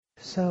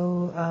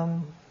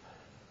So,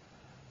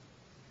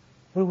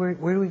 where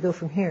do we go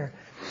from here?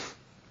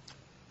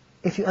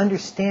 If you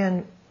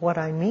understand what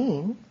I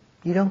mean,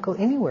 you don't go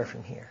anywhere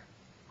from here.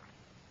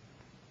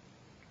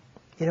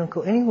 You don't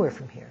go anywhere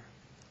from here.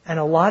 And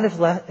a lot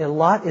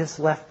is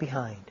left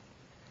behind.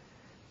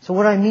 So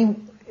what I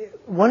mean,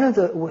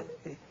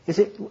 is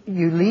it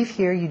you leave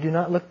here, you do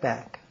not look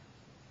back.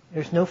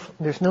 There's no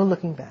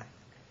looking back.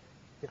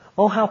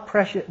 Oh, how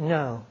precious!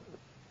 No.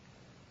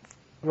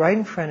 Right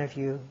in front of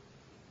you,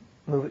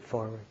 move it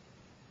forward.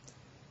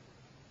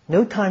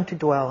 No time to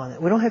dwell on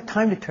it. We don't have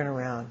time to turn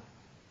around.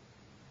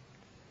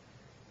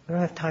 We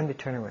don't have time to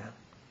turn around.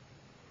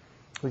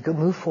 We go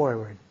move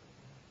forward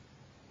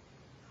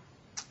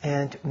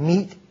and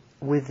meet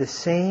with the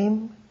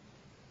same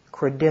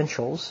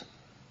credentials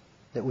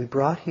that we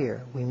brought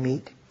here. We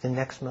meet the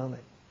next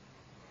moment.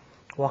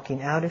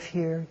 Walking out of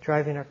here,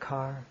 driving our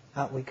car,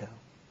 out we go.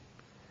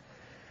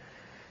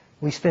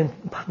 We spend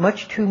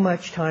much too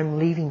much time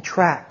leaving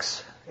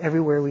tracks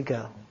everywhere we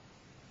go.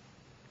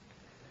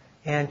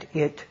 And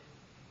it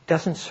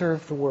doesn't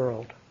serve the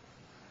world.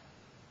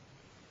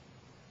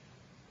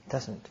 It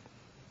doesn't.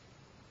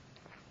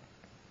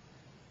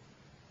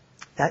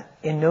 That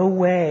in no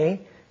way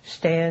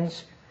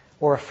stands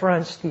or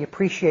affronts the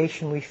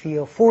appreciation we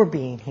feel for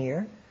being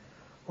here,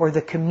 or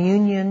the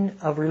communion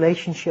of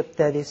relationship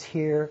that is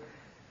here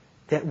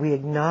that we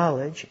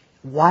acknowledge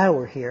while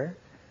we're here,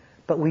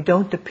 but we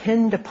don't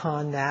depend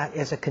upon that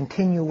as a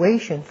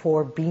continuation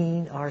for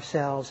being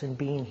ourselves and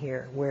being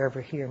here, wherever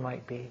here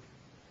might be.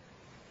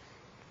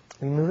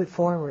 We move it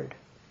forward.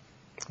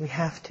 We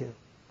have to.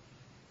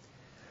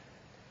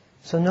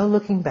 So no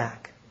looking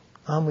back.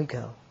 On we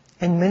go.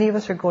 And many of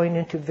us are going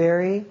into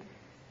very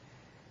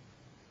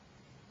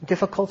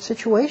difficult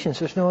situations.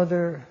 There's no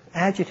other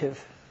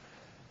adjective.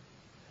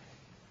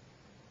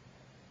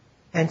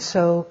 And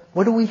so,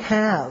 what do we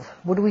have?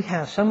 What do we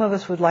have? Some of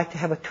us would like to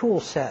have a tool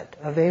set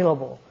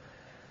available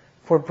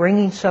for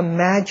bringing some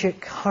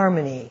magic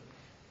harmony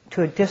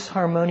to a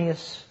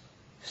disharmonious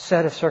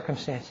set of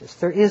circumstances.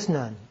 There is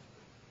none.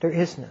 There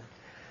is none.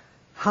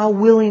 How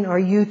willing are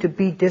you to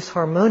be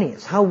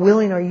disharmonious? How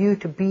willing are you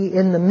to be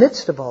in the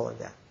midst of all of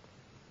that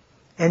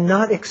and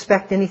not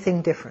expect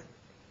anything different?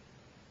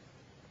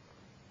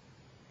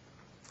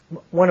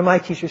 One of my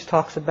teachers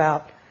talks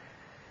about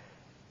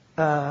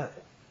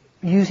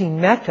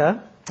using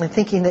metta and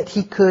thinking that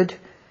he could,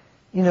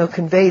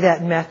 convey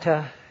that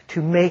metta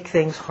to make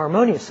things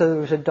harmonious. So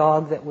there was a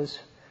dog that was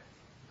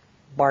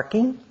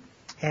barking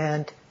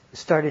and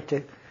started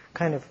to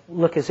kind of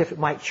look as if it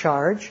might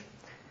charge.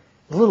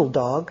 A little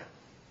dog.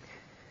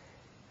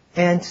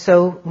 And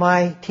so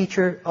my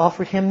teacher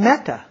offered him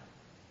metta.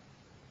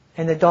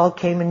 And the dog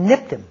came and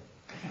nipped him.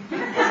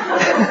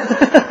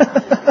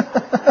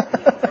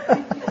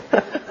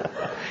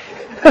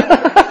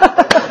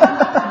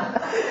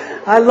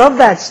 I love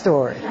that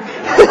story.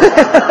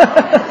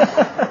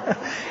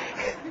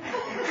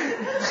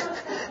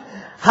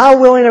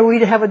 How willing are we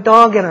to have a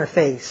dog in our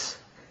face?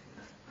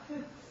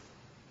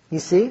 You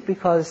see,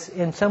 because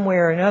in some way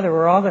or another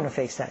we're all going to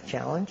face that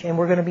challenge and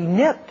we're going to be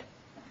nipped,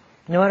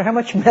 no matter how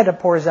much metta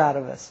pours out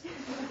of us.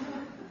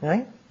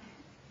 Right?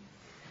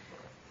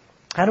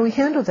 How do we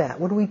handle that?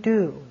 What do we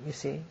do, you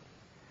see?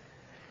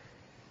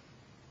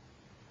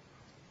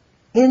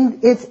 In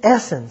its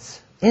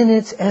essence, and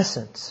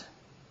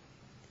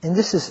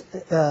this is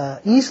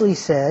easily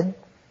said,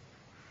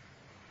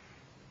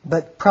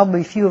 but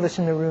probably few of us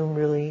in the room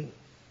really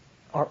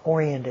are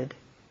oriented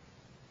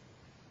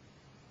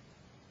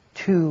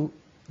to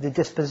the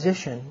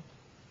disposition.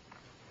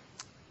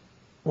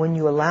 When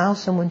you allow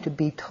someone to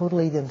be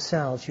totally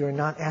themselves, you're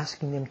not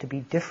asking them to be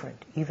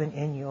different, even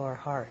in your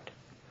heart.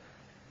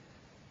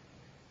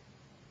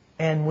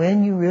 And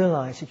when you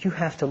realize that you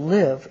have to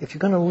live, if you're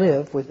going to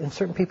live with, and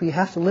certain people you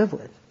have to live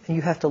with, and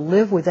you have to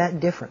live with that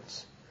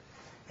difference,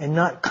 and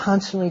not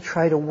constantly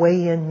try to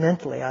weigh in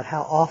mentally on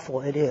how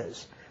awful it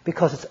is,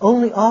 because it's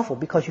only awful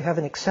because you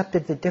haven't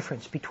accepted the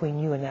difference between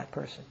you and that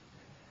person.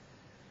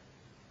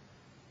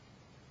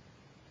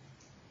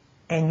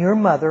 And your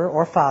mother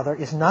or father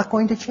is not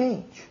going to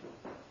change.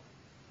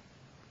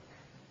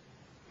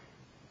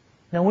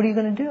 Now what are you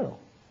going to do?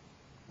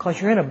 Because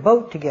you're in a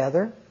boat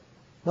together,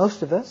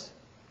 most of us.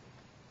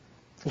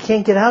 You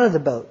can't get out of the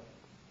boat.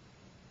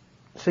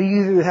 So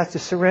you either have to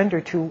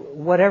surrender to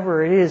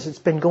whatever it is that's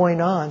been going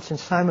on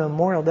since time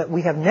immemorial that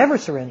we have never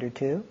surrendered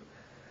to,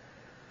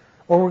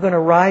 or we're going to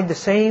ride the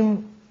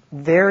same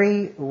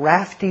very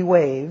rafty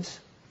waves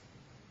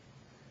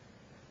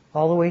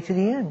all the way to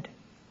the end.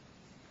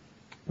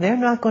 They're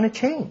not going to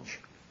change.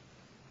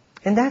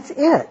 And that's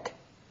it.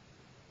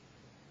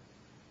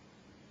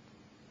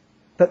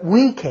 But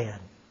we can.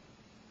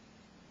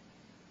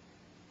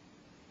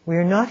 We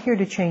are not here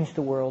to change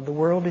the world. The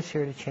world is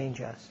here to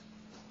change us.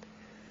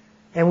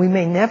 And we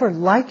may never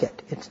like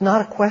it. It's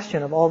not a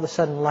question of all of a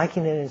sudden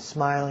liking it and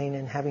smiling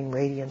and having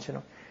radiance. It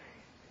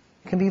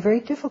can be very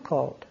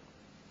difficult.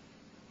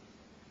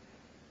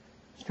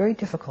 It's very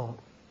difficult.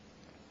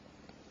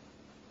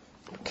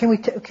 Can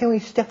we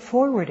step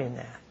forward in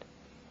that?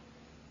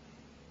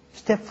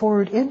 step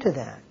forward into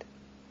that.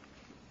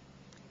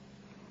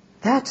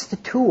 That's the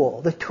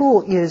tool. The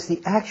tool is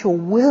the actual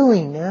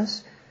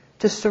willingness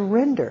to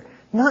surrender,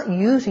 not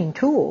using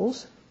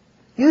tools.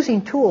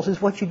 Using tools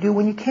is what you do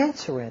when you can't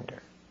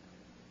surrender.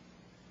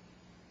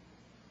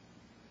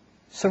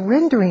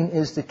 Surrendering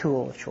is the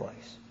tool of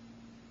choice.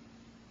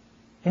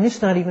 And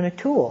it's not even a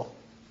tool.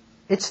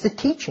 It's the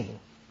teaching.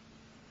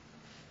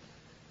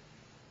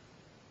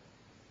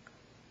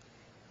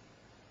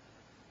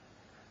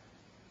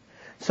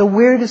 So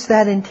where does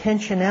that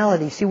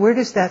intentionality, see, where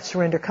does that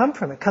surrender come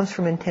from? It comes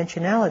from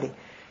intentionality.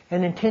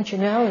 And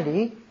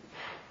intentionality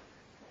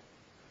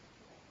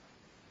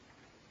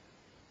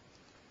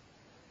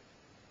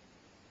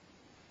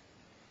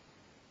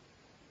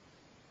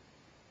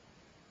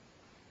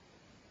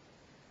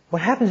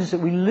what happens is that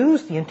we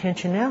lose the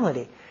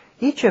intentionality.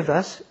 Each of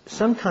us,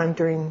 sometime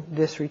during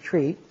this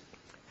retreat,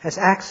 has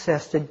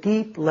accessed a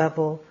deep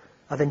level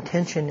of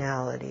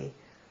intentionality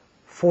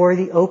for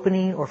the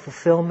opening or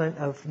fulfillment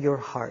of your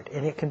heart.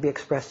 And it can be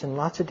expressed in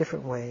lots of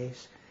different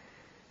ways.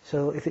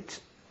 So if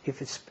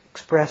it's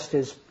expressed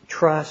as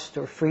trust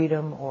or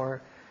freedom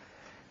or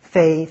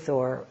faith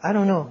or, I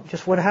don't know,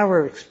 just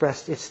however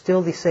expressed, it's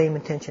still the same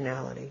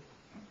intentionality.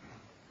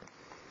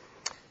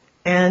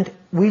 And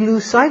we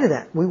lose sight of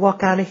that. We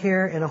walk out of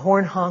here and a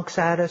horn honks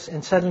at us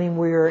and suddenly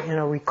we're in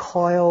a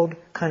recoiled,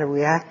 kind of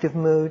reactive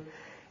mood.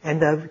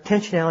 And the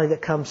intentionality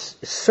that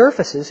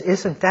surfaces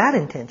isn't that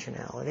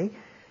intentionality.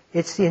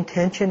 It's the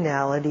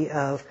intentionality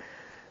of,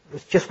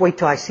 just wait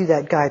till I see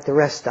that guy at the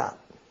rest stop.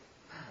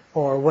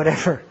 Or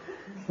whatever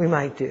we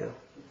might do.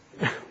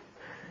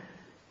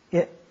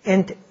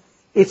 And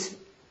it's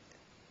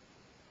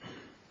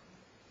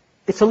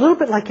a little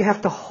bit like you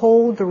have to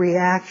hold the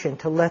reaction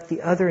to let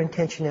the other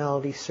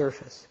intentionality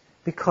surface.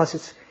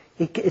 Because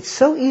it's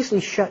so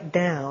easily shut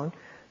down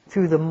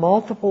through the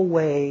multiple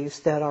ways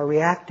that our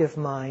reactive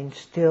mind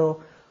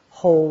still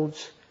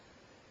holds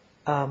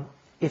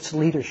its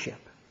leadership.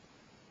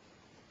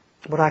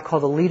 What I call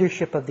the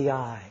leadership of the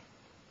I.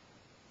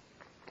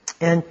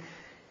 And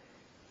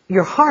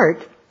your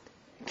heart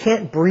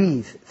can't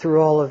breathe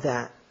through all of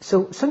that.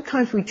 So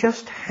sometimes we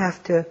just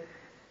have to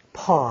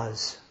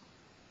pause.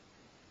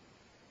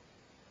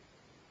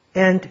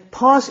 And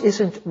pause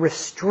isn't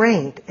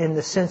restraint in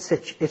the sense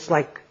that it's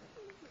like,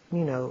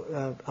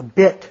 a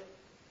bit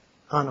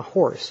on a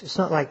horse. It's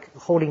not like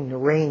holding the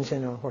reins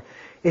in a horse.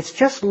 It's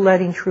just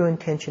letting true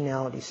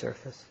intentionality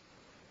surface.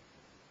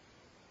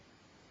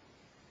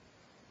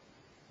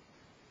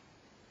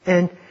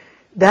 And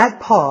that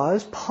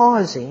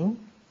pausing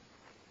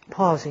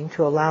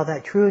to allow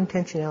that true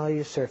intentionality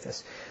to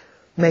surface,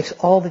 makes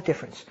all the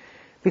difference.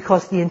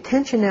 Because the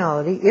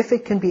intentionality, if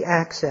it can be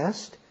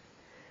accessed,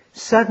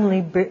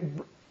 suddenly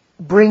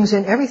brings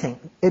in everything.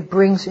 It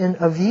brings in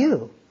a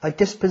view, a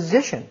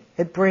disposition.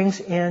 It brings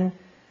in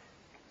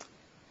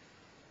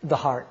the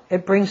heart.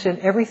 It brings in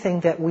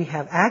everything that we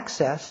have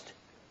accessed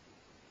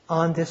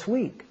on this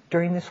week,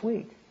 during this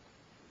week.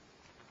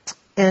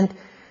 And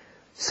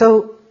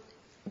so,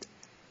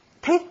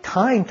 take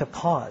time to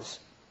pause.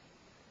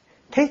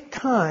 Take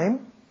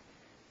time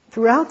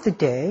throughout the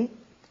day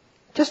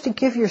just to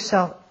give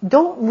yourself,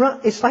 don't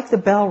run, it's like the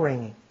bell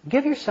ringing.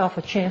 Give yourself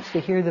a chance to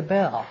hear the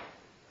bell.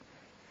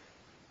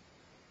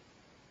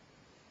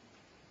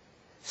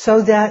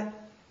 So that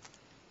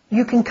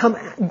you can come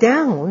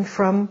down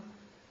from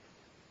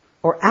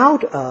or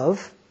out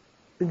of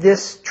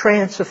this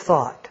trance of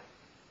thought.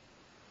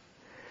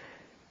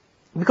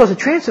 Because a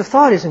trance of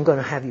thought isn't going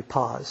to have you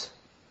pause.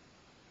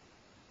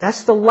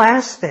 That's the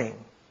last thing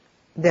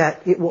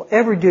that it will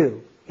ever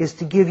do, is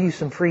to give you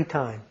some free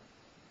time.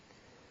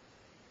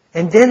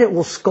 And then it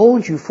will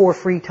scold you for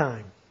free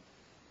time.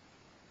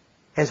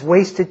 As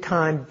wasted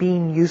time,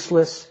 being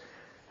useless,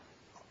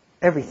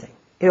 everything.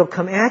 It'll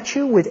come at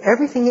you with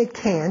everything it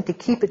can to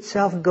keep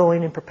itself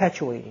going and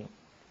perpetuating.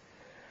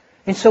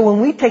 And so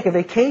when we take a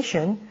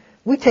vacation,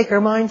 we take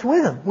our minds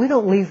with them. We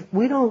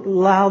don't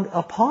allow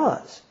a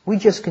pause. We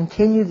just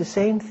continue the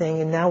same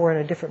thing, and now we're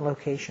in a different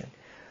location.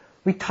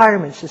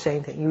 Retirement's the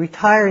same thing. You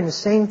retire and the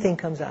same thing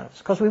comes out of us.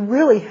 Because we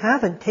really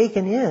haven't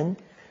taken in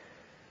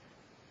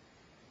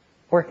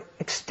or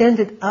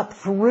extended up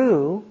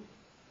through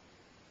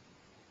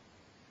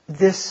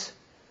this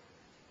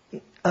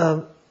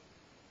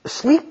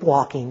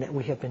sleepwalking that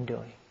we have been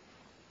doing.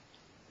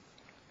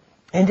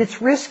 And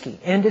it's risky,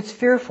 and it's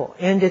fearful,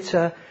 and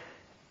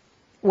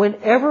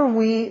whenever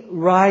we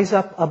rise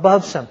up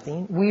above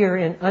something, we are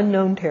in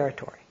unknown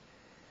territory.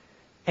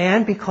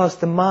 And because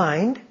the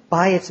mind,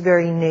 by its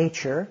very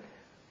nature,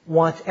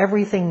 wants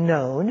everything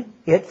known,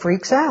 it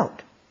freaks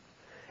out.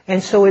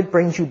 And so it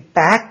brings you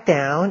back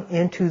down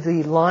into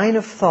the line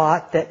of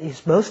thought that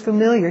is most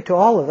familiar to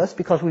all of us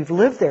because we've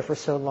lived there for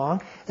so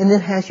long, and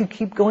then has you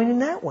keep going in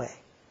that way.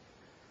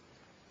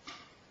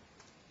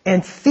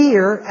 And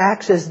fear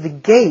acts as the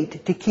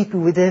gate to keep you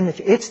within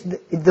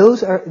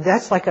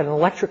that's like an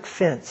electric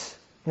fence.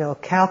 A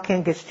cow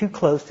can't get too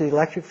close to the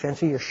electric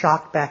fence or you're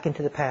shocked back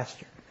into the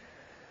pasture.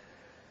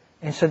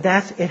 And so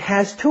it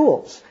has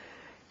tools.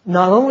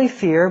 Not only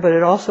fear, but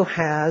it also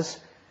has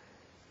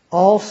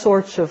all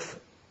sorts of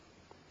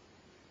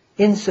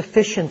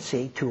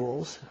insufficiency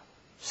tools,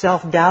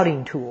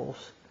 self-doubting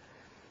tools,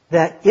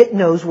 that it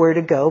knows where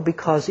to go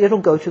because it'll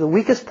go to the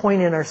weakest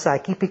point in our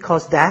psyche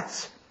because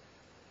that's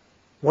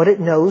what it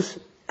knows,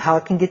 how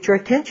it can get your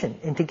attention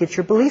and to get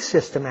your belief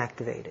system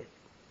activated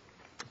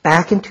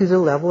back into the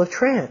level of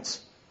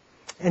trance.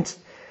 And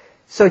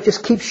so it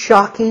just keeps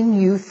shocking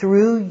you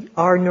through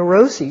our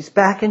neuroses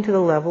back into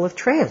the level of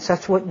trance.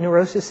 That's what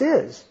neurosis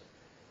is.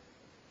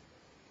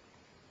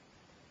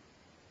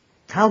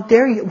 How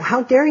dare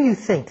you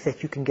think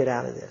that you can get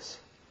out of this?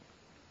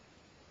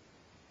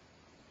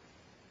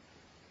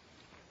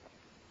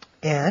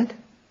 And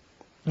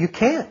you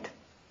can't.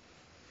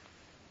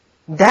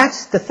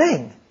 That's the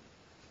thing.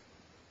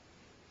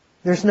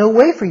 There's no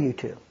way for you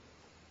to.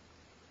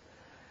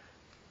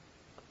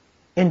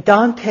 In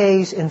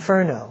Dante's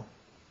Inferno,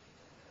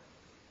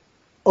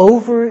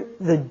 over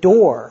the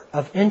door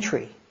of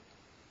entry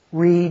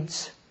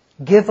reads,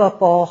 "Give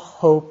up all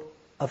hope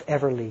of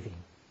ever leaving."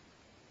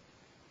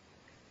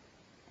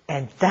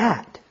 And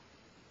that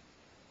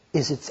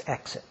is its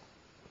exit.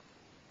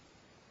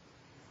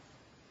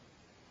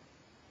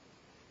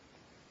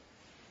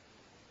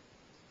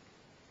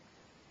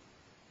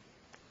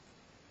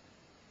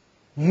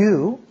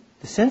 You,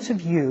 the sense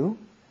of you,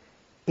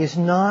 is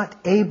not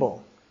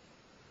able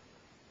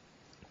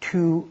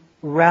to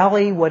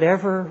rally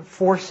whatever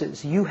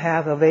forces you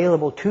have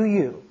available to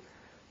you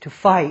to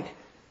fight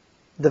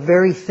the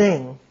very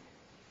thing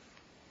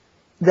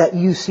that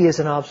you see as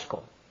an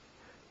obstacle.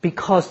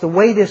 Because the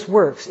way this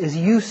works is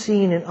you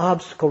seeing an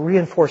obstacle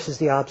reinforces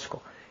the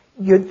obstacle.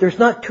 There's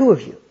not two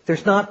of you.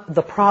 There's not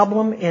the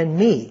problem and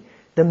me.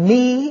 The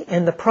me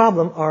and the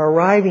problem are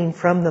arriving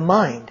from the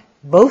mind.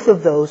 Both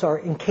of those are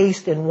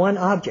encased in one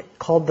object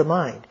called the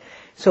mind.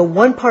 So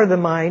one part of the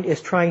mind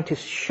is trying to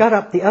shut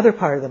up the other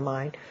part of the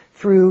mind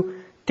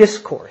through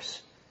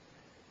discourse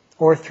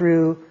or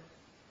through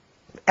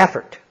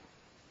effort.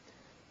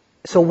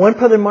 So one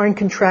part of the mind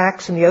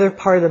contracts and the other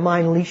part of the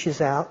mind leashes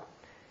out.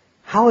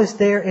 How is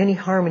there any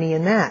harmony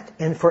in that?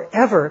 And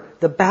forever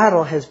the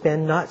battle has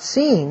been not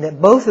seeing that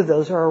both of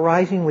those are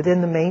arising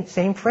within the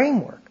same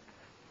framework.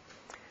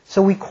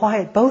 So we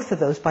quiet both of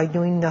those by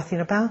doing nothing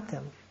about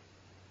them.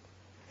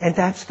 And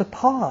that's the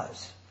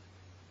pause.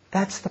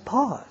 That's the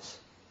pause.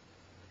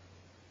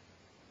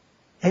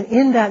 And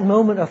in that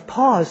moment of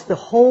pause, the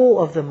whole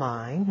of the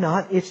mind,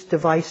 not its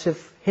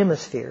divisive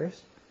hemispheres,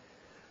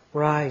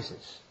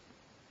 rises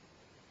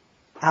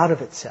out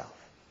of itself.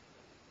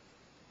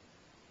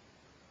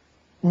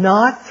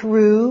 Not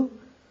through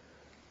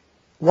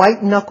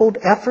white-knuckled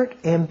effort,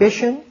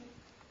 ambition,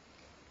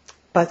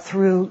 but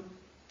through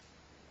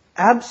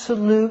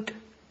absolute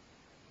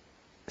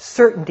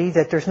certainty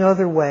that there's no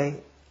other way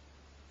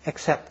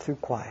except through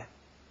quiet.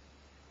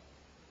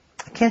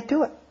 I can't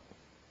do it.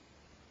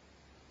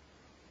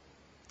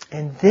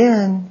 And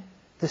then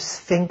the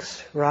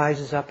Sphinx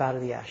rises up out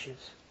of the ashes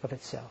of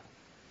itself.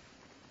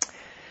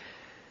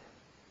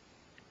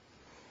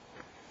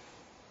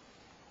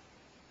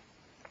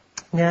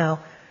 Now,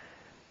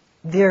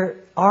 there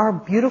are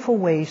beautiful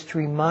ways to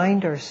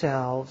remind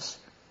ourselves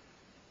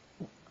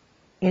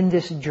in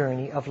this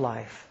journey of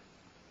life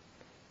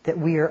that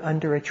we are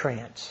under a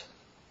trance.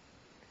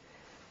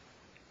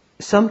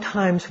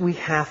 Sometimes we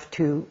have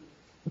to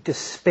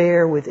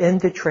despair within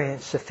the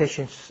trance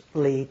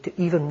sufficiently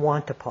to even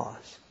want to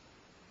pause.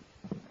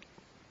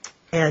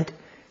 And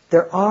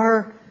there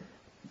are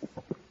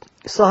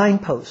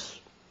signposts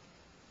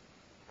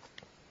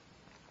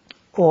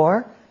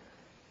or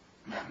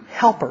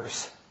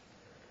helpers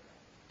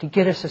to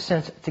give us a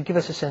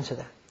sense of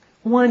that.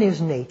 One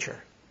is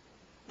nature.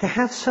 To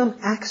have some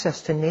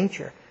access to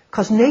nature,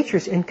 because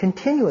nature's in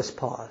continuous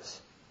pause.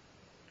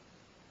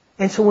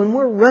 And so when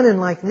we're running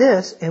like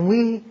this and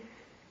we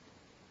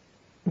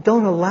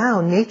don't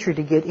allow nature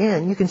to get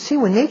in, you can see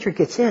when nature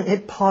gets in,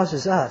 it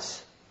pauses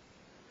us.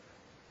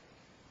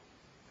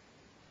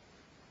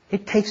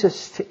 It takes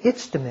us to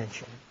its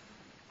dimension.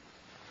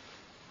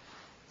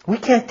 We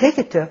can't take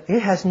it to,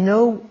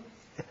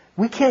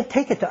 we can't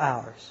take it to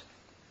ours.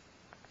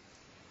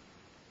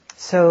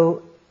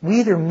 So we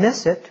either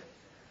miss it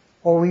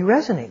or we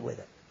resonate with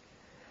it.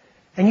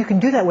 And you can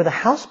do that with a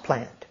house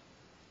plant.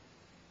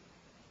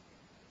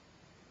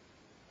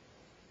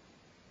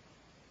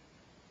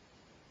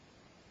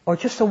 Or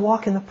just a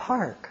walk in the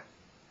park.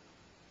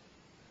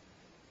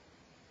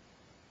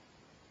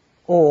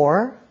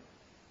 Or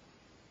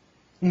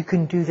you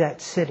can do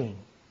that sitting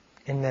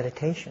in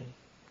meditation.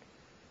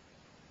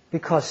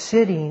 Because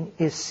sitting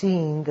is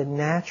seeing the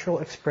natural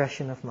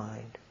expression of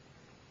mind.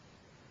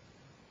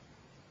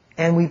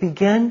 And we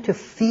begin to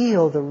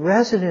feel the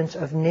resonance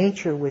of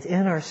nature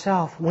within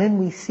ourselves when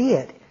we see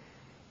it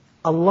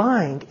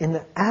aligned in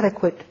the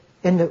adequate,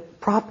 in the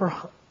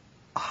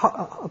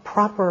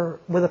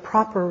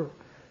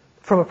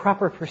from a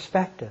proper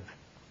perspective.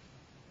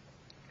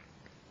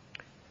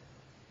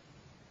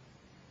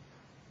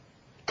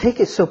 Take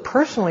it so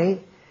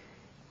personally,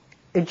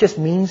 it just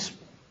means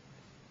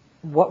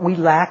what we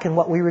lack and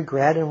what we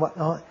regret and what.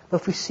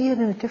 But if we see it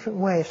in a different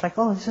way, it's like,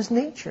 oh, this is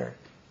nature.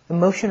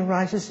 Emotion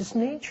arises as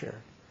nature.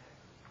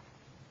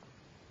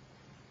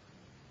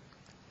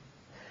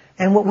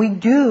 And what we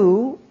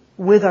do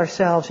with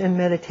ourselves in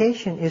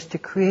meditation is to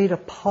create a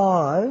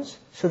pause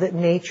so that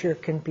nature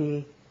can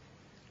be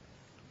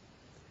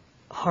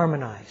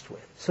harmonized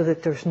with, so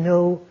that there's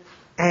no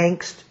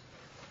angst,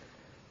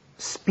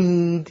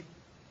 speed.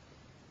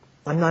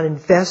 I'm not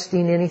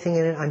investing anything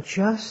in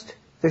it.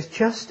 There's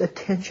just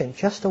attention,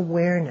 just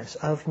awareness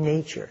of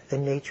nature, the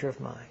nature of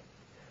mind.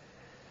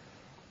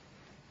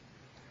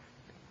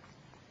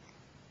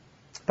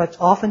 But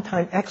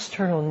oftentimes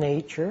external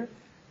nature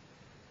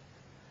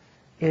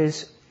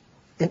is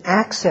an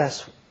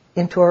access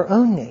into our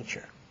own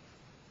nature.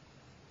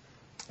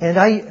 And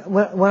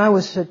when I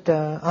was at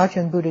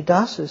Ajahn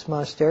Buddhadasa's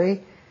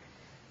monastery,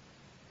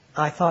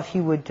 I thought he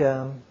would,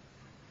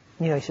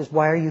 he says,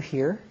 why are you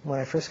here? When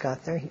I first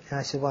got there. And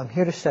I said, well, I'm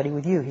here to study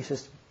with you. He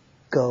says,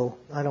 go.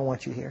 I don't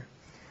want you here.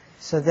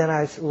 So then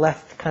I was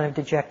left kind of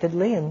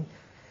dejectedly and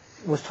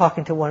was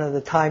talking to one of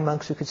the Thai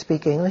monks who could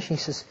speak English. He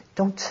says,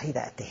 don't say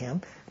that to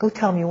him. Go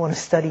tell him you want to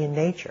study in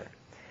nature.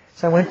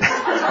 So I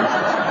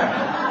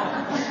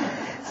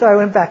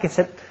went back and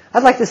said,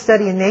 I'd like to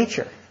study in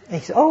nature. And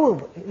he said,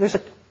 oh, there's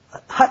a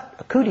hut,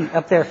 a kuti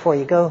up there for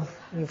you. Go.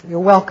 You're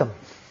welcome.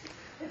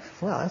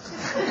 Well, that's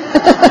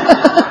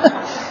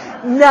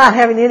not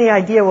having any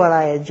idea what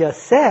I had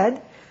just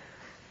said,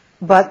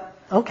 but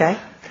okay.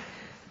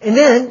 And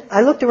then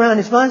I looked around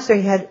his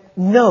monastery. He had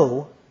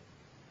no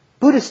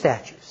Buddha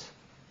statues.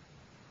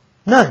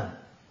 None.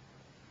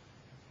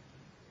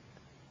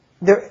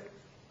 There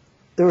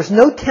was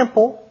no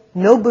temple,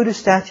 no Buddha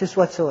statues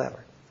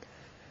whatsoever.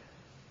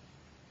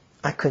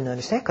 I couldn't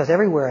understand, because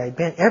everywhere I'd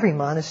been, every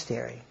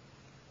monastery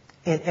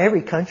in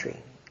every country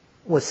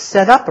was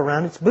set up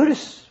around its Buddha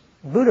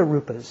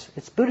rupas,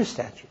 its Buddha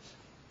statues.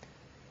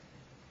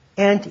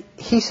 And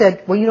he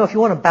said, well, if you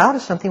want to bow to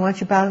something, why don't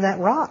you bow to that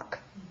rock?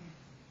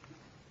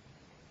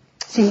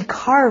 See, he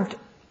carved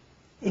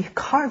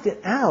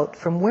it out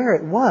from where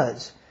it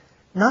was,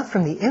 not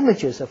from the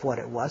images of what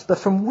it was, but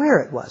from where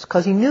it was.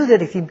 Because he knew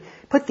that if you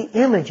put the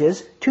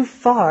images too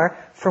far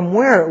from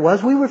where it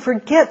was, we would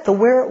forget the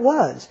where it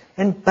was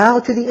and bow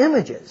to the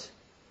images.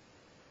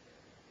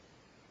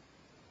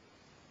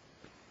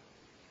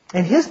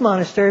 And his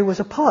monastery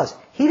was a pause.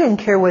 He didn't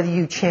care whether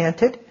you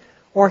chanted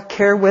or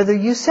care whether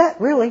you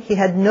sat, really. He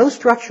had no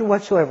structure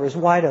whatsoever. It was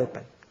wide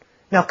open.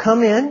 Now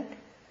come in,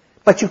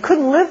 but you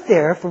couldn't live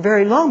there for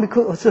very long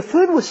because the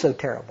food was so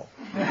terrible.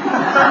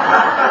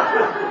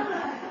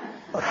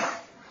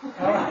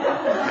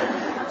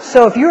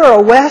 So if you're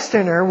a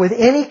Westerner with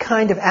any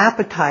kind of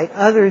appetite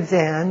other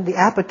than the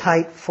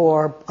appetite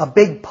for a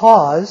big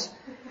pause,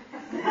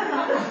 you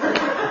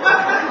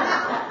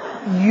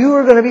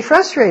are going to be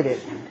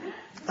frustrated.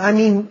 I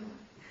mean,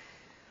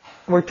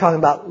 we're talking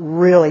about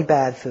really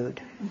bad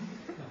food.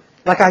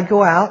 Like I'd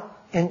go out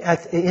and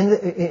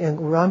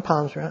around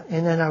Palms,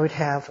 and then I would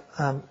have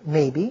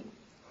maybe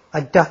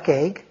a duck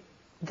egg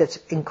that's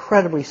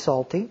incredibly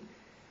salty,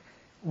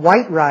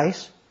 white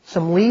rice,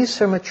 some leaves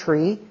from a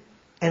tree,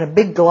 and a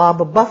big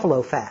glob of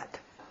buffalo fat.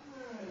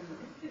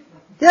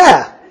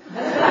 Yeah.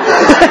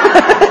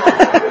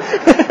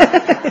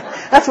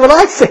 That's what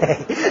I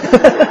say.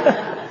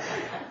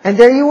 And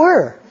there you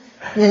were.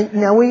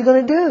 Now what are you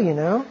going to do,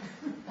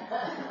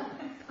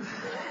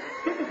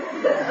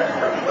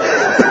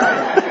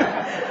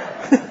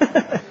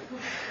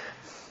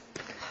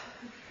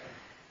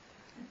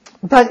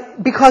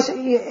 But because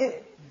he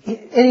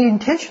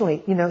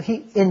intentionally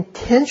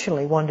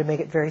wanted to make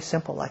it very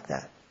simple like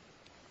that.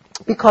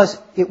 Because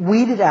it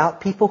weeded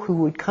out people who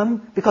would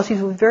come, because he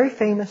was a very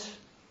famous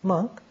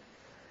monk,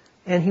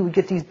 and he would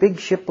get these big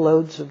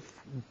shiploads of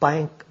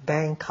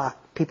Bangkok,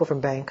 people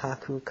from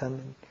Bangkok who would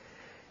come,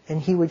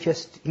 and he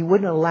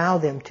wouldn't allow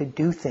them to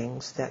do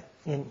things that,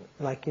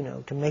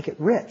 to make it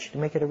rich, to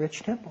make it a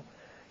rich temple.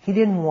 He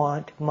didn't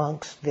want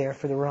monks there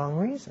for the wrong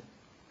reason.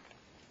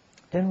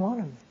 Didn't want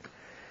them.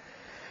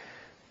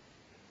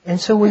 And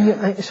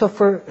so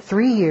for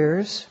 3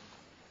 years,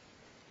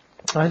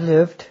 I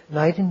lived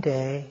night and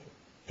day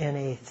in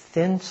a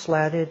thin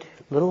slatted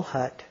little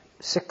hut,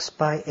 6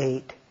 by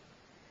 8,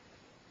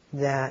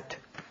 that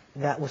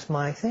was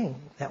my thing.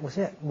 That was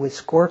it. With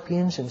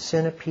scorpions and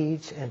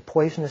centipedes and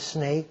poisonous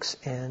snakes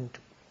and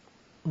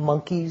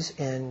monkeys,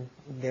 and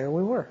there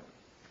we were.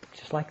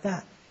 Just like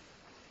that.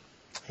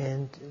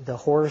 And the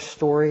horror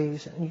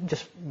stories, and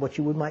just what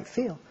you might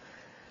feel.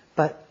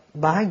 But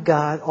by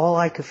God, all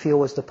I could feel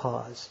was the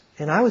pause.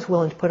 And I was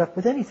willing to put up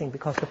with anything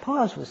because the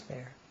pause was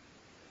there.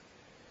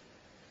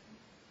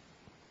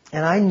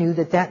 And I knew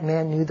that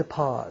man knew the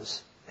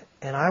pause.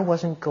 And I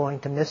wasn't going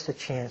to miss the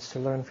chance to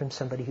learn from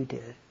somebody who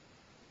did.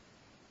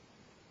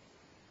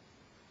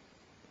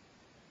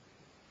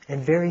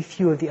 And very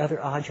few of the other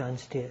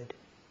Ajahns did.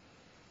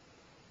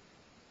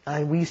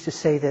 We used to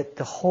say that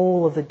the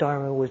whole of the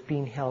Dharma was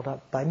being held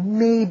up by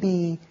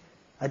maybe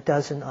a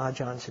dozen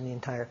Ajahns in the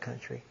entire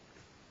country.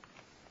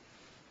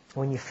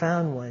 When you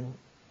found one,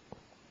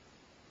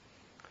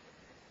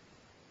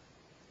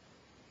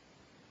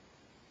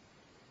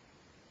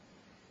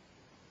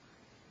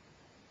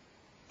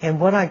 And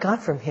what I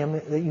got from him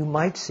that you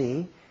might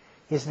see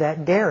is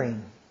that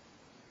daring.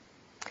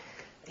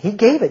 He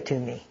gave it to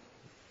me.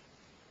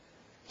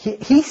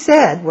 He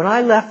said, when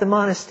I left the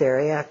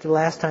monastery after the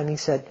last time, he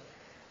said,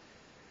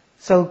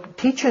 so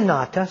teach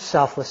anatta,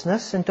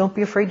 selflessness, and don't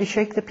be afraid to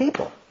shake the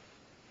people.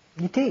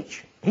 You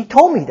teach. He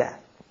told me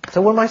that.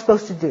 So what am I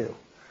supposed to do?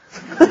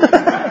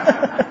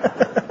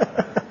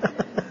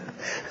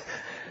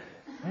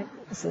 Right?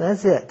 So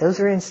that's it. Those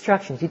are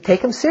instructions. You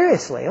take them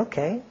seriously.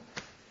 Okay.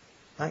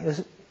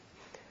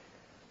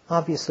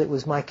 Obviously it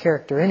was my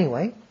character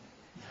anyway.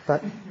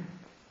 But,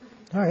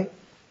 all right.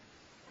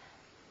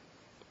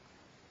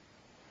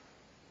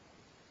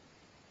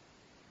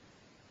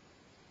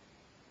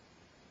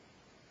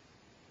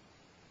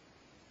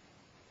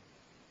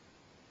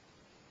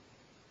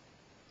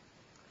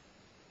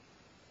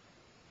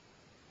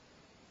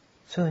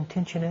 So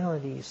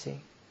intentionality, you see.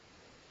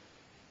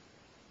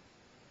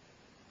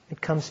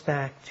 It comes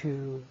back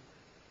to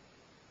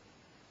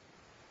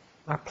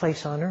our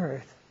place on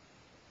earth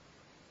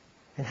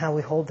and how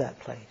we hold that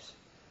place.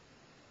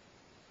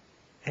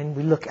 And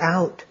we look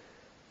out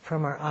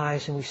from our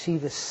eyes and we see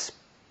this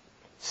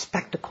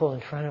spectacle in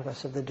front of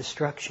us of the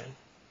destruction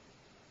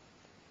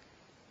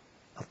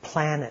of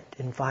planet,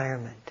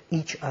 environment,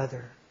 each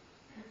other,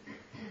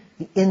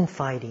 the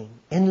infighting,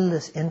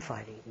 endless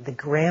infighting, the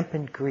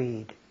rampant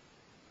greed,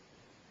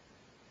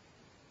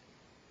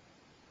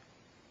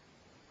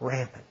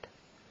 rampant.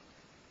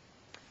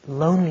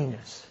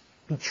 Loneliness,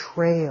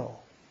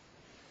 betrayal,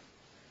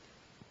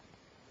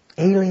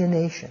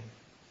 alienation.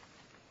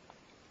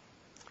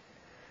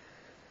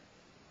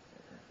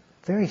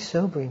 Very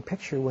sobering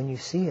picture when you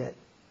see it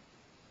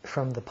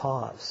from the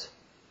pause.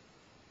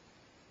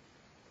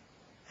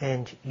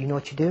 And you know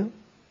what you do?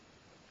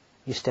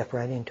 You step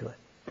right into it.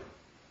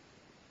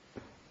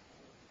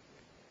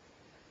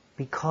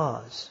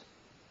 Because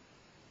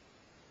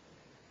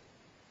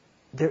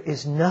there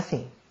is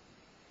nothing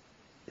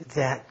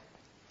that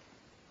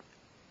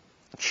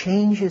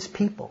changes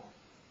people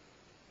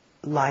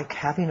like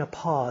having a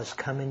pause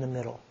come in the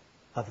middle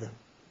of them.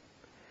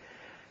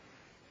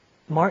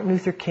 Martin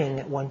Luther King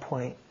at one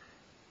point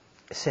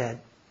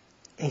said,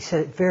 and he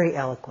said it very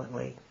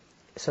eloquently,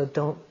 so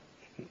don't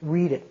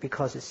read it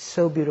because it's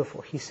so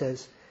beautiful. He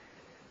says,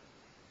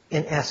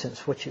 in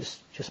essence, which is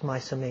just my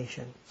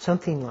summation,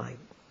 something like,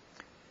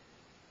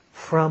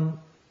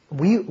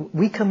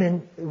 we come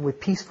in with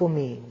peaceful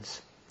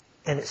means,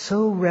 and it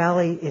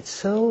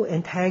so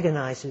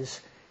antagonizes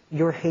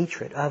your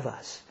hatred of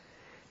us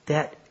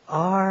that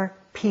our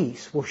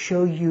peace will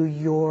show you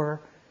your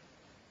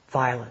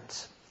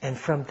violence, and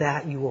from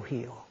that you will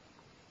heal.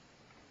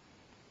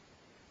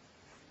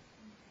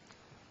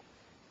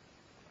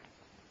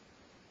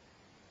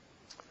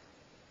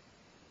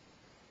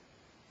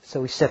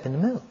 So we step in the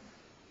middle.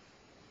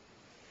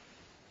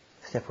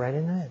 Step right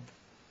in the middle.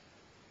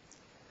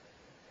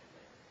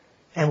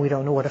 And we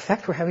don't know what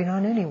effect we're having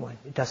on anyone.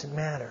 It doesn't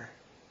matter.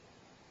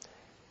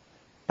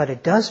 But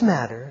it does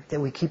matter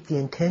that we keep the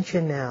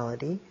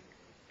intentionality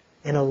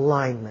in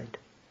alignment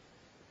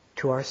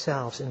to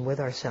ourselves and with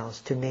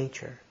ourselves, to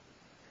nature,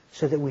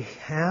 so that we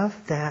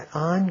have that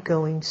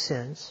ongoing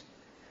sense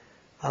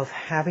of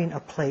having a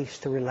place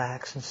to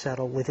relax and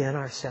settle within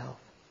ourselves.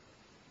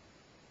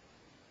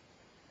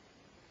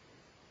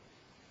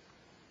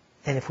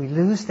 And if we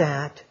lose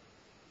that,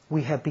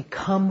 we have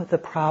become the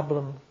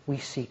problem we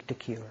seek to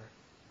cure.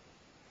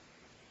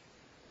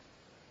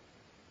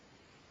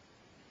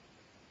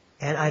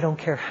 And I don't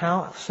care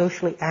how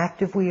socially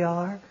active we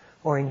are,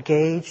 or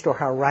engaged, or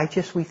how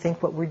righteous we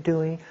think what we're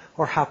doing,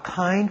 or how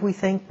kind we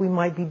think we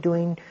might be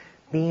doing,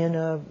 being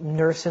a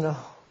nurse in a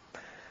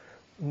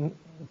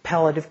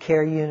palliative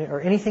care unit, or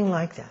anything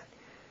like that.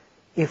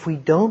 If we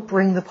don't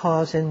bring the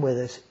pause in with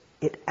us,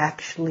 it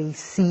actually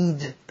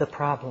seeds the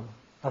problem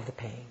of the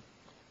pain.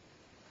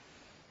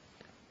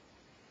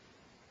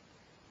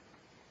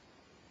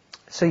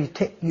 So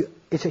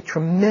it's a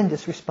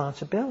tremendous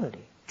responsibility.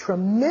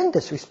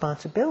 Tremendous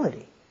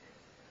responsibility.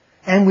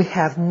 And we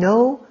have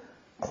no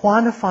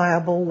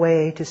quantifiable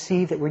way to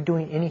see that we're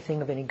doing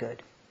anything of any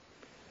good.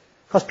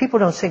 Because people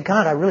don't say,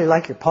 God, I really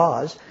like your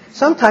pause.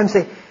 Sometimes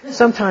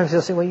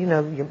they'll say, well,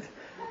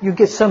 you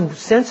get some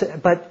sense of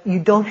it, but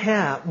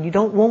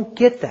won't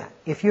get that.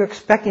 If you're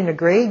expecting a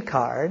grade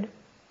card,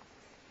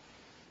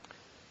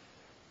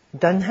 it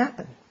doesn't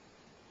happen.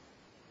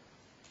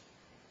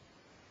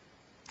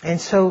 And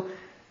so,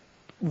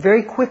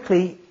 very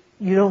quickly,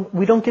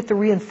 we don't get the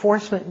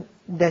reinforcement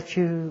that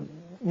you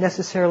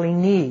necessarily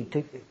need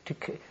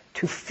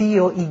to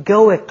feel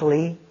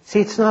egoically.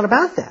 See, it's not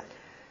about that.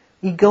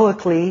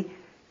 Egoically,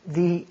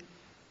 the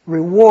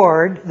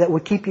reward that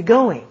would keep you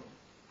going.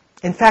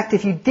 In fact,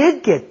 if you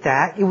did get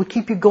that, it would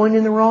keep you going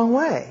in the wrong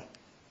way.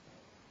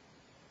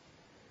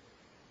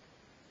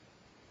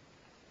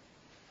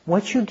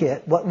 What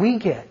we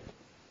get,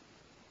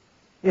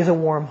 is a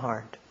warm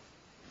heart.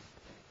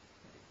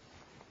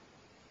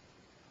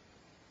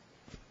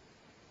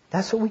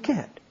 That's what we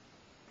get.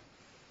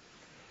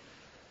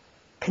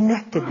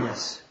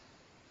 Connectedness.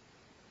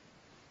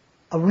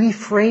 a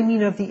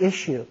reframing of the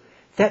issue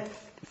that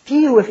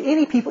few, if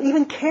any, people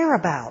even care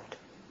about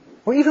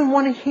or even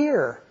want to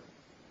hear.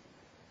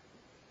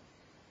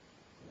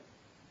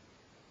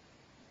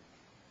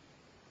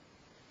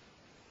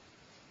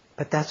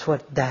 But that's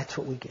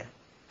what we get.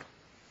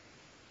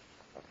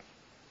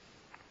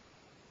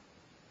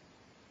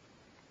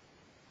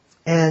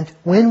 And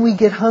when we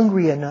get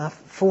hungry enough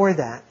for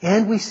that,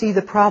 and we see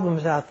the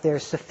problems out there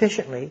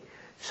sufficiently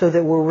so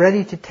that we're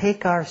ready to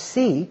take our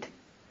seat,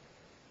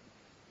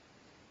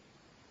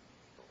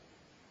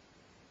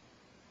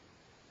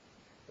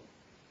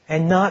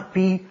 and not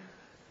be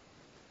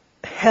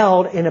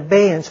held in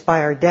abeyance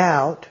by our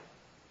doubt,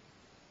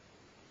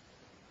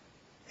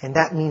 and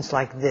that means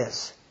like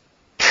this,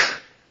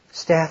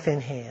 staff in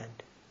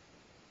hand,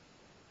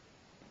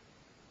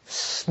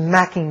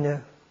 smacking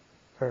the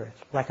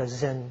earth like a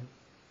Zen.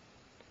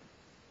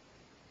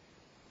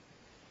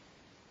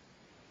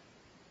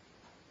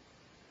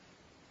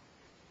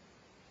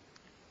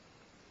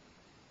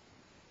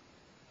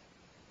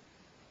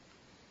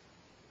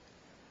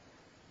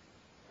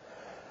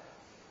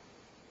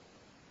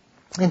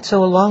 And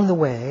so along the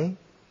way,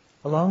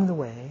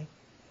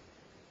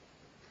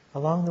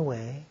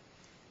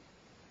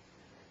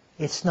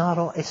 it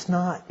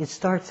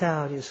starts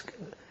out as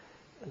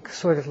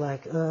sort of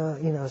like,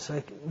 it's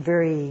like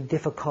very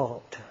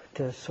difficult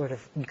to sort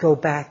of, you go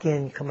back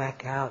in, you come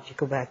back out, you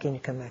go back in, you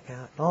come back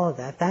out, and all of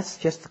that. That's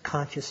just the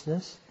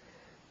consciousness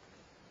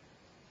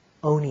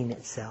owning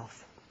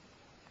itself.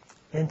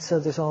 And so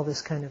there's all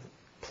this kind of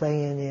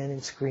playing in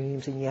and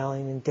screams and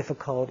yelling and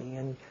difficulty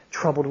and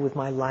troubled with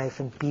my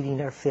life and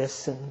beating our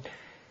fists, and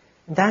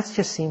that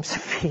just seems to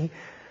be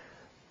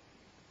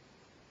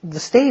the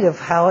state of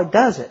how it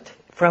does it.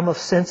 From a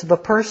sense of a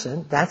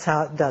person, that's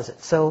how it does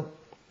it. So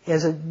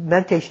as a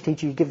meditation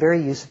teacher, you get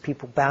very used to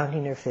people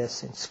pounding their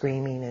fists and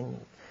screaming and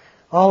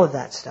all of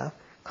that stuff,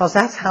 because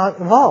that's how it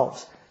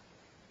evolves.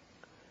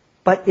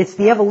 But it's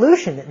the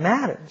evolution that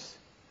matters.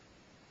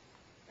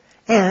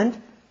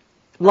 And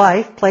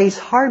life plays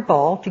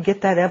hardball to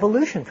get that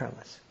evolution from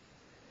us.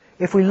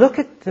 If we look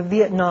at the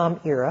Vietnam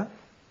era,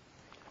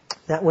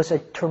 that was a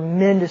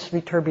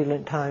tremendously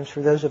turbulent times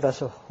for those of us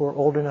who are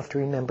old enough to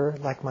remember,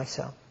 like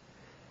myself.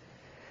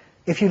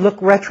 If you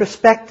look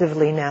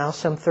retrospectively now,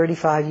 some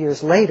 35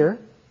 years later,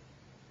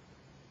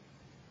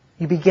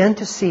 you begin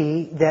to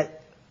see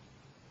that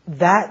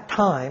that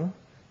time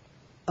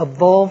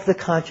evolved the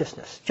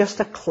consciousness. Just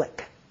a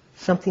click.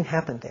 Something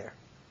happened there.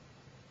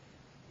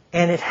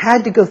 And it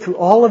had to go through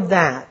all of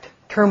that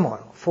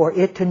turmoil for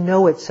it to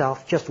know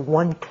itself just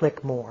one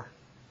click more.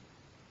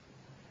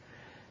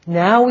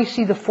 Now we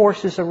see the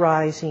forces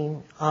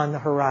arising on the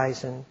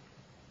horizon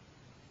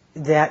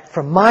that,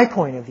 from my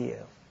point of view,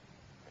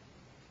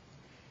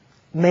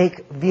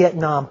 make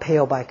Vietnam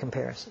pale by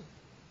comparison.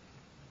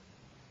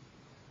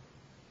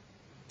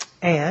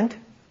 And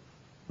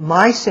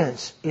my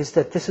sense is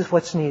that this is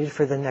what's needed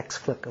for the next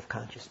click of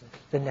consciousness,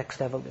 the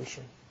next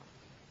evolution.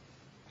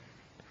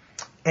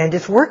 And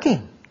it's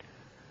working.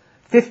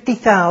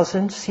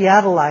 50,000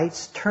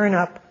 Seattleites turn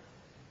up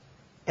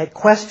at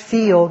Quest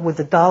Field with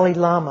the Dalai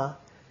Lama,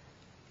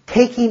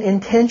 taking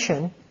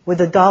intention with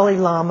the Dalai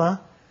Lama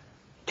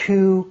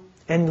to,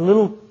 and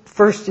little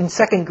first and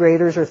second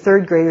graders or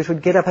third graders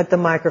would get up at the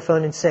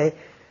microphone and say,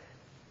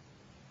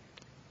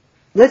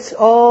 let's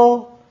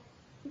all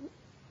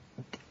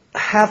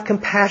have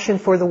compassion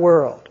for the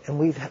world. And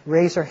we'd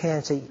raise our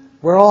hands and say,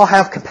 we'll all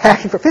have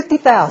compassion for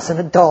 50,000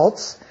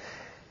 adults.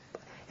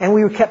 And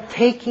we kept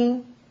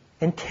taking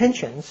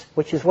intentions,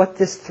 which is what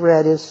this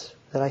thread is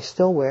that I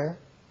still wear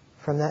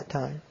from that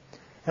time.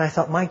 And I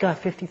thought, my God,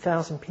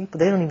 50,000 people,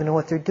 they don't even know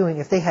what they're doing.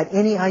 If they had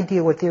any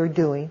idea what they were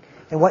doing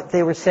and what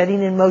they were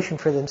setting in motion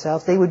for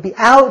themselves, they would be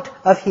out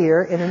of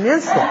here in an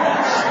instant.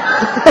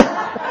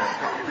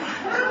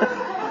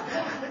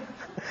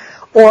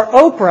 Or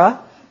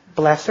Oprah,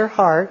 bless her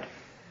heart,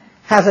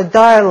 has a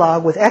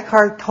dialogue with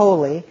Eckhart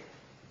Tolle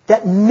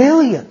that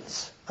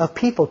millions of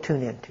people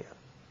tune into.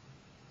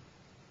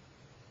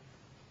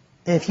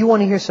 And if you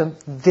want to hear some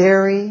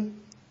very,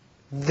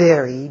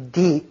 very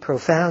deep,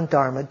 profound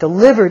Dharma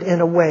delivered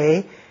in a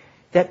way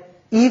that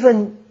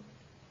even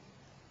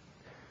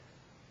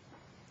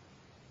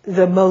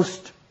the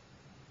most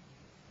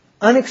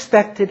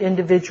unexpected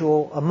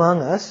individual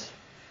among us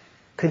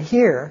could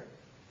hear,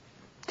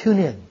 tune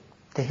in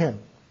to him.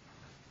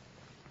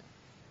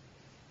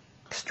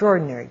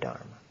 Extraordinary Dharma.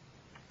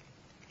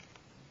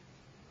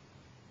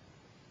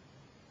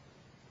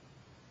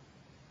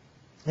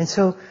 And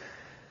so,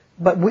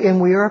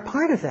 we are a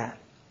part of that.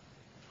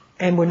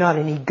 And we're not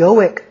an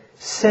egoic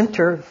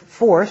center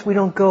force. We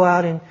don't go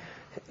out and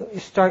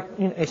start,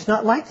 it's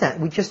not like that.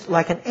 We just,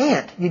 like an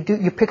ant,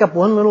 you pick up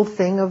one little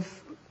thing of,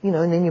 and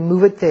then you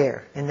move it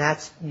there. And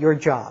that's your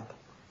job.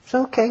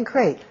 So, okay,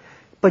 great.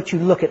 But you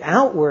look at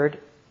out where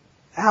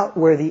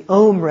the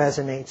Om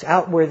resonates,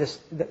 out where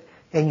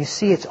and you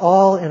see it's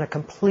all in a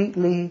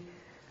completely,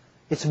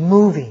 it's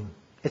moving.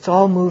 It's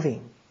all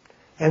moving.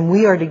 And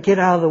we are to get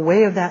out of the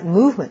way of that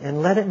movement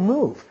and let it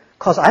move.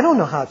 Because I don't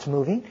know how it's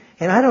moving,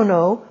 and I don't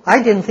know,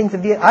 I didn't think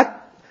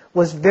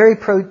was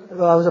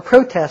was a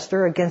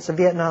protester against the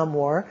Vietnam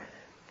War,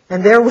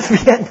 and there was the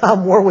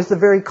Vietnam War was the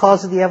very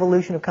cause of the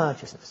evolution of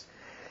consciousness.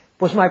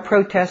 Was my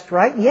protest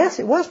right? Yes,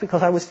 it was,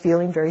 because I was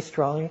feeling very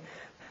strongly.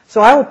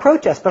 So I will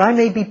protest, but I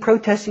may be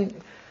protesting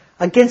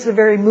against the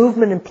very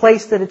movement and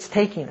place that it's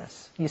taking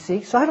us, you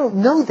see? So I don't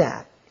know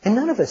that, and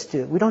none of us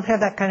do. We don't have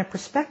that kind of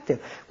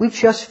perspective. We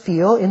just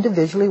feel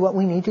individually what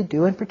we need to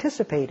do and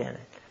participate in it.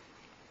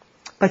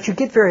 But you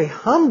get very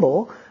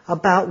humble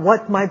about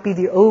what might be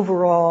the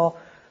overall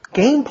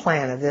game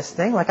plan of this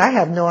thing. Like, I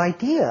have no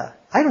idea.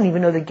 I don't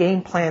even know the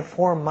game plan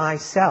for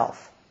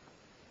myself.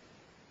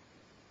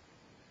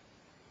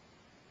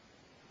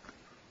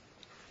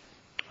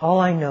 All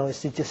I know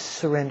is to just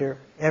surrender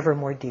ever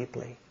more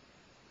deeply.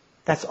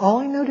 That's all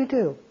I know to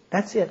do.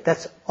 That's it.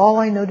 That's all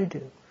I know to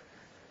do.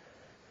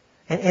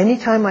 And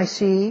anytime I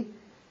see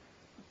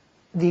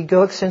the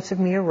egoic sense of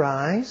me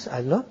arise,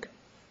 I look.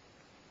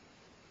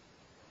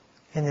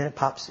 And then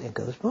it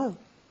goes, whoa,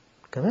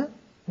 come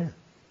in.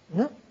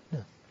 No.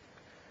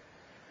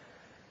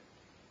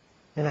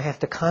 And I have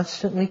to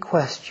constantly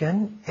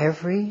question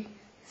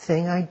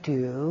everything I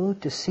do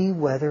to see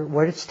what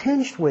it's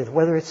tinged with,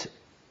 whether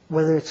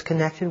it's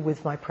connected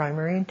with my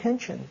primary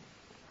intention.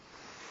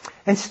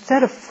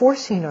 Instead of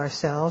forcing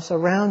ourselves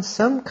around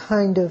some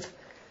kind of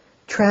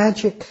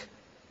tragic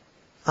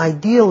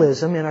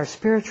idealism in our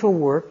spiritual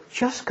work,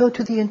 just go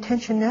to the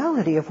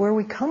intentionality of where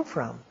we come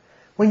from.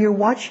 When you're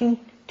watching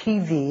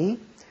TV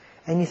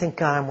and you think,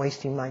 God, I'm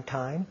wasting my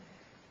time,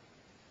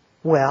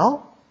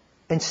 well,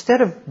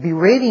 instead of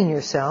berating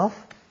yourself,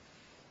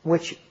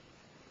 which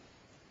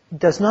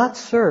does not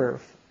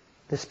serve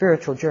the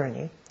spiritual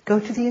journey, go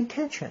to the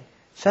intention.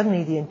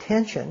 Suddenly the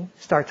intention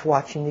starts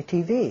watching the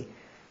TV.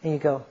 And you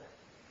go,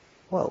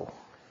 whoa.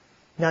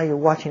 Now you're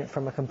watching it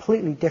from a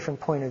completely different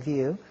point of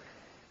view.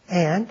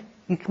 And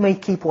you may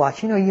keep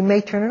watching, or you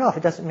may turn it off.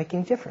 It doesn't make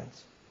any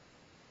difference.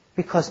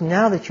 Because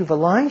now that you've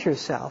aligned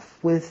yourself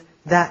with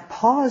that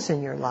pause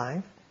in your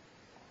life,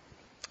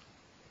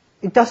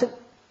 it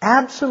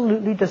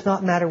absolutely does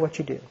not matter what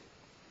you do.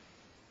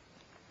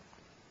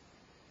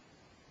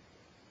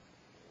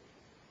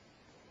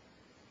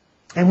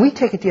 And we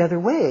take it the other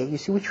way. You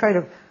see, we try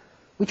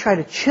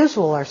to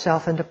chisel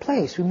ourselves into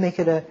place. We make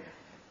it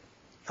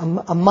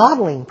a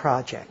modeling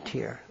project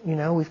here. You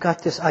know, we've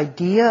got this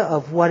idea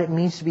of what it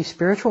means to be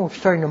spiritual. We're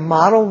starting to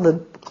model the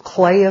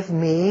clay of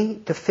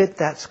me to fit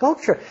that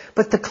sculpture.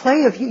 But the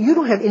clay of you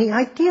don't have any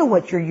idea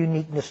what your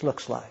uniqueness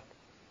looks like.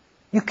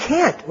 You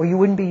can't, or you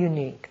wouldn't be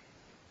unique.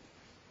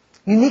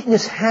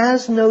 Uniqueness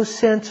has no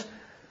sense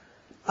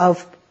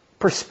of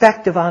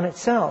perspective on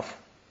itself.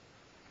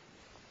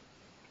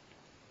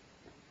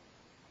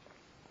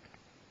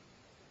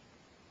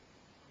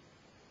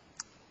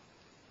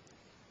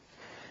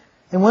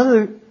 And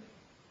one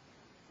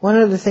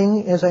other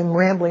thing, as I'm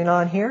rambling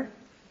on here,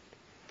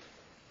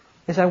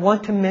 is I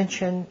want to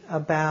mention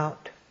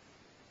about,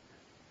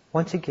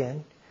 once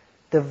again,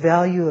 the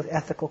value of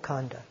ethical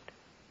conduct.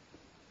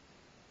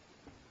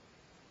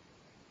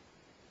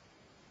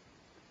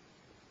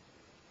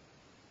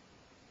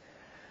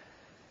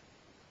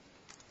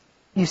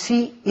 You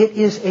see, it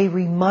is a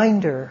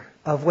reminder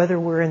of whether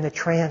we're in the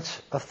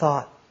trance of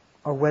thought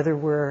or whether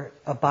we're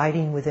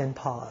abiding within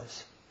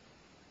pause.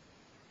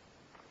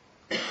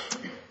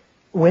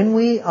 When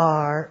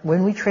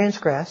we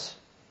transgress,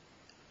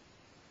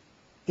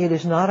 it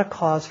is not a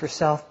cause for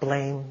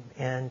self-blame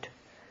and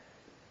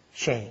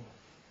shame.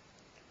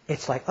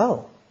 It's like,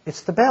 oh,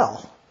 it's the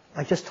bell.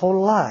 I just told a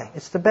lie.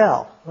 It's the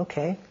bell.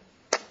 Okay.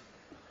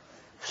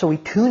 So we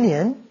tune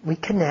in, we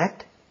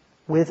connect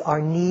with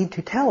our need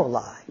to tell a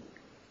lie,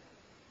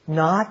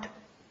 not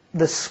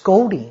the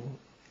scolding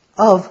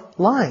of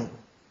lying.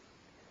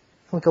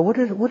 And we go,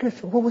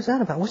 what was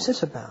that about? What's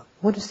this about?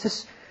 What is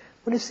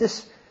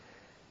this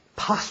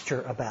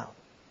posture about?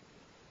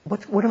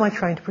 What am I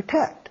trying to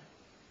protect?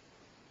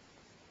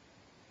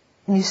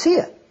 And you see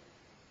it.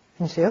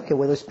 And you say, okay,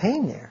 well, there's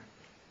pain there.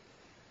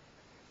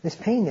 There's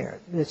pain there.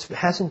 This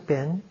hasn't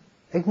been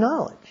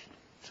acknowledged.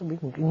 So we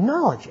can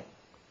acknowledge it.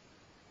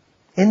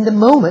 In the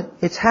moment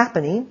it's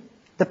happening,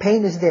 the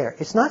pain is there.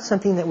 It's not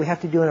something that we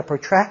have to do in a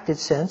protracted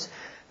sense,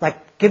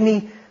 like give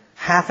me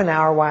half an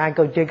hour while I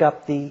go dig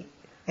up the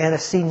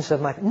antecedents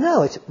of my...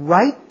 No, it's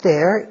right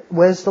there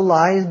where the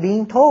lie is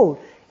being told.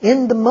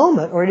 In the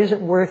moment, or it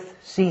isn't worth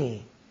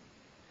seeing.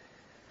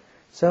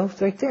 So it's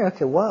right there.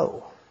 Okay,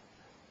 whoa.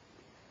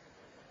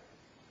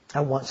 I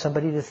want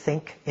somebody to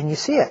think, and you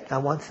see it, I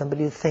want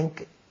somebody to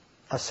think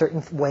a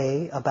certain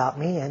way about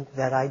me and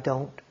that I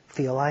don't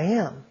feel I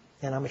am.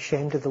 And I'm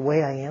ashamed of the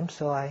way I am,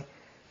 so I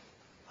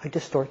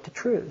distort the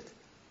truth.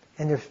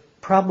 And there's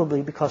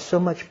probably, because so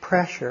much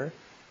pressure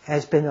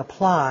has been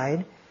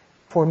applied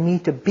for me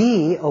to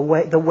be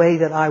the way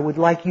that I would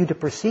like you to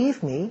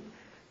perceive me,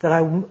 that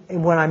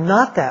when I'm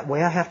not that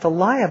way, I have to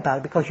lie about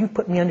it because you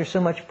put me under so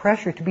much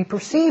pressure to be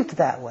perceived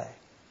that way.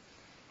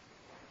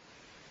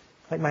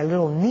 Like my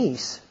little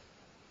niece.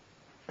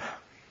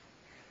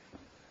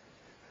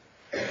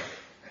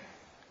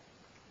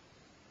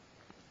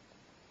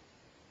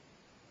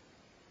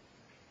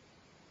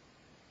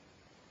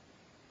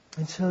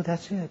 And so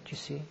that's it, you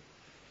see.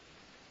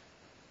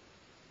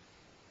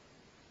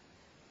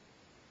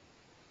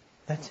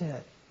 That's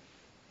it.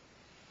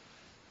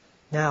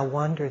 Now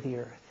wander the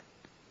earth.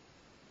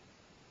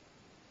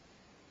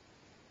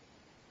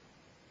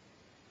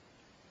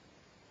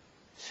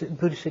 So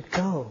Buddha said,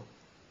 go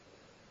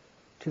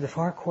to the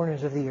far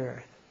corners of the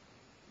earth.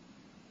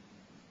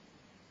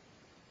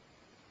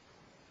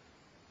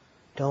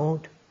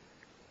 Don't.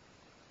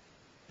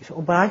 You say,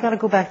 oh, but I got to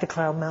go back to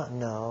Cloud Mountain.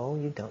 No,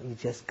 you don't. You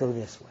just go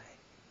this way.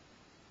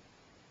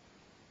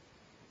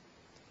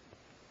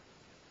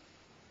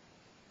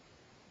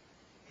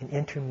 And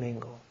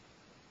intermingle.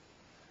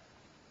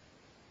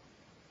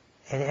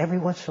 And every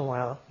once in a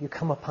while, you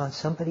come upon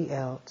somebody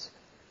else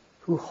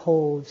who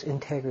holds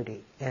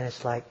integrity. And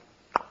it's like,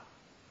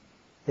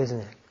 isn't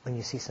it, when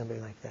you see somebody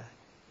like that?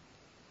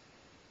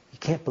 You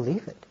can't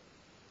believe it.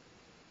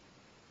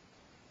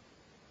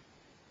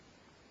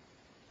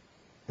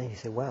 Then you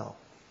say, well,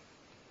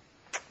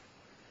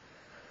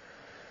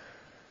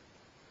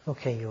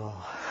 okay, you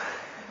all.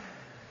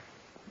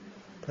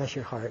 Bless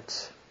your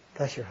hearts.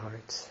 Bless your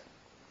hearts.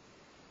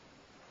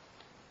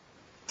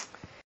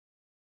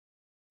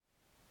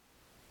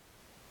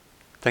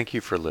 Thank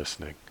you for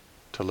listening.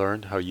 To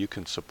learn how you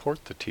can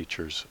support the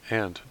teachers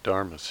and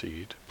Dharma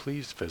Seed,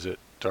 please visit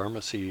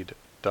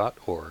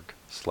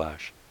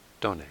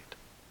dharmaseed.org/donate.